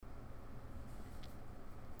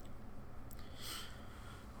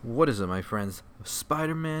What is it, my friends?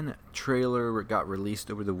 Spider-Man trailer got released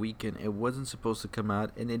over the weekend. It wasn't supposed to come out,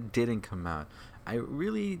 and it didn't come out. I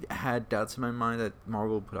really had doubts in my mind that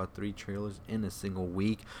Marvel put out 3 trailers in a single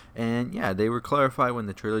week, and yeah, they were clarified when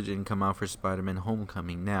the trailer didn't come out for Spider-Man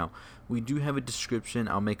Homecoming. Now, we do have a description.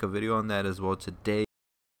 I'll make a video on that as well today.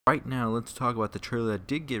 Right now, let's talk about the trailer that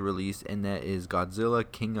did get released, and that is Godzilla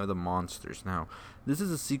King of the Monsters. Now, this is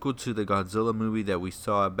a sequel to the Godzilla movie that we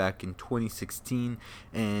saw back in 2016,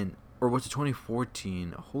 or was it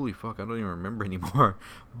 2014? Holy fuck, I don't even remember anymore.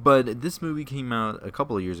 But this movie came out a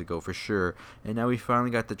couple of years ago for sure, and now we finally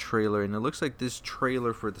got the trailer, and it looks like this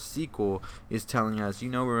trailer for the sequel is telling us,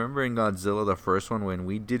 remember in Godzilla, the first one, when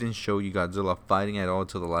we didn't show you Godzilla fighting at all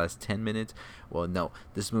till the last 10 minutes? Well, no,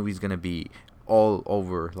 this movie's gonna be all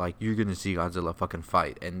over. Like, you're gonna see Godzilla fucking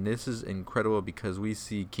fight, and this is incredible because we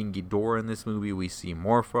see King Ghidorah in this movie, we see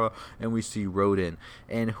Morpha, and we see Rodan.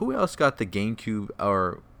 And who else got the GameCube?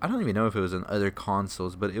 Or I don't even know if it was on other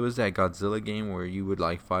consoles, but it was that Godzilla game where you would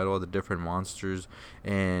like fight all the different monsters,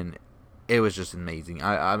 and it was just amazing.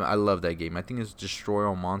 I love that game. I think it's Destroy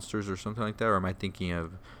All Monsters or something like that, or am I thinking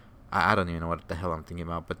of, I don't even know what the hell I'm thinking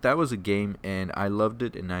about, but that was a game, and I loved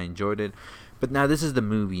it, and I enjoyed it. But now this is the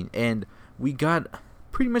movie, and we got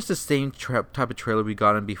pretty much the same type of trailer we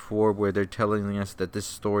got in before, where they're telling us that this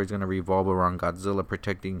story is going to revolve around Godzilla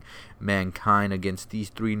protecting mankind against these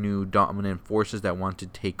 3 new dominant forces that want to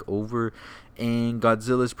take over. And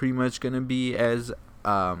Godzilla is pretty much going to be, as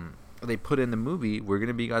they put in the movie, we're going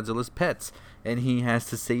to be Godzilla's pets, and he has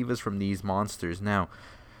to save us from these monsters. Now,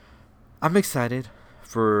 I'm excited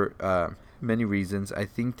for many reasons. I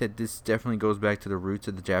think that this definitely goes back to the roots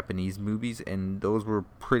of the Japanese movies, and those were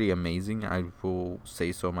pretty amazing. I will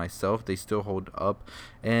say so myself. They still hold up,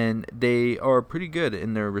 and they are pretty good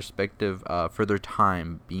in their respective for their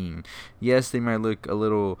time being. Yes, they might look a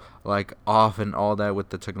little like off and all that with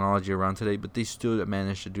the technology around today, but they still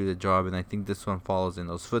managed to do the job, and I think this one follows in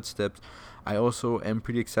those footsteps. I also am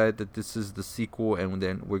pretty excited that this is the sequel, and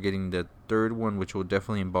then we're getting the third one, which will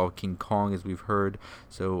definitely involve King Kong, as we've heard.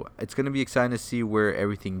 So it's going to be exciting to see where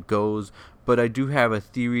everything goes. But I do have a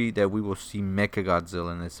theory that we will see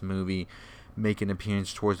Mechagodzilla in this movie make an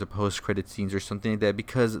appearance towards the post-credit scenes or something like that,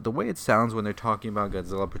 because the way it sounds when they're talking about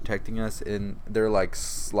Godzilla protecting us, and they're like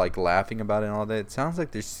laughing about it and all that, it sounds like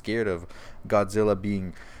they're scared of Godzilla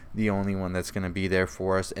being the only one that's going to be there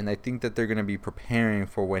for us. And I think that they're going to be preparing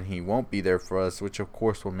for when he won't be there for us, which of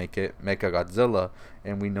course will make it Mechagodzilla,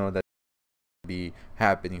 and we know that be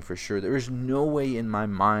happening for sure. There is no way in my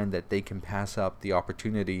mind that they can pass up the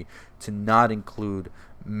opportunity to not include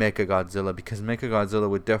Mechagodzilla, because Mechagodzilla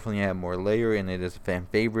would definitely add more layer, and it is a fan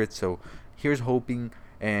favorite. So here's hoping,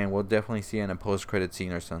 and we'll definitely see in a post-credit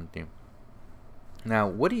scene or something. Now,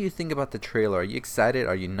 what do you think about the trailer? Are you excited?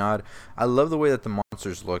 Are you not? I love the way that the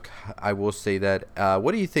monsters look. I will say that.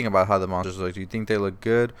 What do you think about how the monsters look? Do you think they look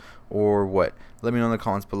good or what? Let me know in the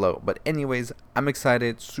comments below. But anyways, I'm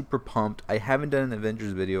excited, super pumped. I haven't done an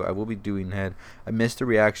Avengers video. I will be doing that. I missed the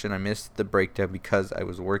reaction. I missed the breakdown because I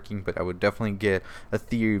was working, but I would definitely get a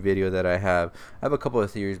theory video that I have. I have a couple of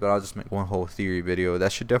theories, but I'll just make one whole theory video.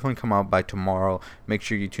 That should definitely come out by tomorrow. Make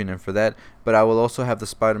sure you tune in for that. But I will also have the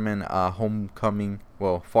Spider-Man Homecoming,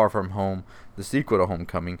 well, Far From Home, the sequel to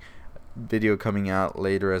Homecoming, video coming out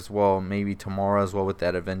later as well, maybe tomorrow as well, with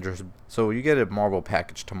that Avengers. So you get a Marvel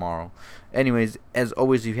package tomorrow. Anyways, as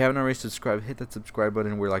always, if you haven't already subscribed, hit that subscribe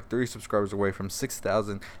button. We're like 30 subscribers away from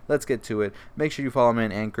 6,000. Let's get to it. Make sure you follow me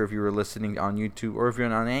on Anchor if you were listening on YouTube, or if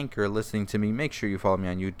you're on Anchor listening to me, make sure you follow me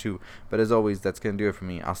on YouTube. But as always, that's gonna do it for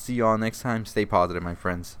me. I'll see you all next time. Stay positive, my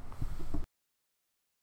friends.